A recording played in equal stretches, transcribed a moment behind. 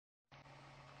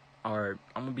Alright,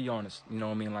 I'm gonna be honest, you know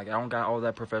what I mean? Like, I don't got all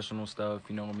that professional stuff,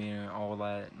 you know what I mean? All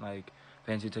that, like,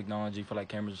 fancy technology for, like,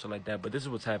 cameras and shit like that. But this is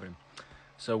what's happening.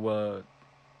 So,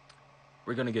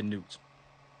 we're gonna get nuked.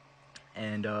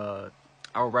 And,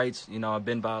 our rights, have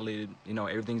been violated.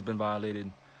 Everything's been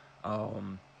violated.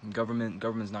 Um,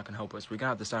 government's not gonna help us. We're gonna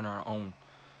have to start on our own.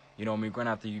 You know what I mean?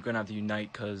 You're gonna have to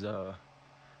unite because, we're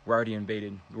already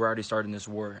invaded. We're already starting this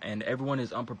war, and everyone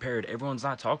is unprepared. Everyone's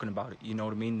not talking about it. You know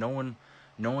what I mean? No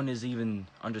one is even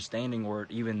understanding or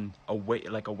even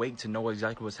awake to know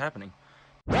exactly what's happening.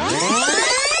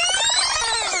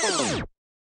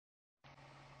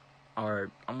 Alright,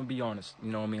 I'm gonna be honest.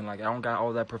 You know what I mean? Like, I don't got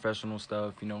all that professional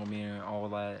stuff. You know what I mean? All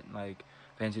that, like,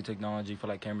 fancy technology for,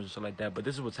 like, cameras and shit like that. But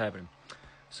this is what's happening.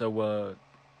 So,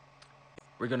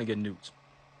 we're gonna get nuked.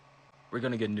 We're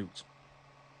gonna get nuked.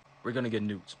 We're gonna get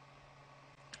nuked.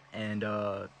 And,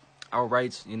 our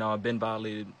rights, have been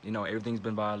violated. Everything's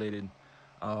been violated.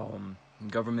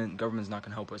 Government's not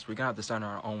gonna help us. We're gonna have to start on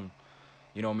our own.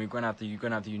 You know what I mean? You're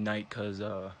gonna have to unite because,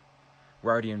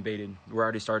 we're already invaded. We're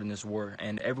already starting this war,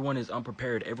 and everyone is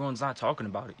unprepared. Everyone's not talking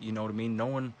about it. You know what I mean? No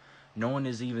one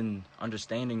is even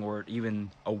understanding or even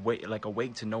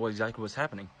awake to know exactly what's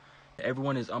happening.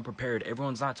 Everyone is unprepared.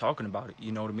 Everyone's not talking about it.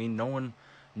 You know what I mean? No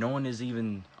one is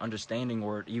even understanding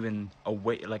or even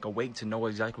awake to know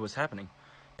exactly what's happening.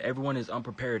 Everyone is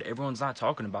unprepared. Everyone's not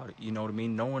talking about it. You know what I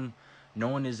mean? No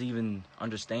one is even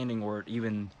understanding or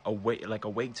even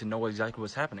awake to know exactly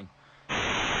what's happening.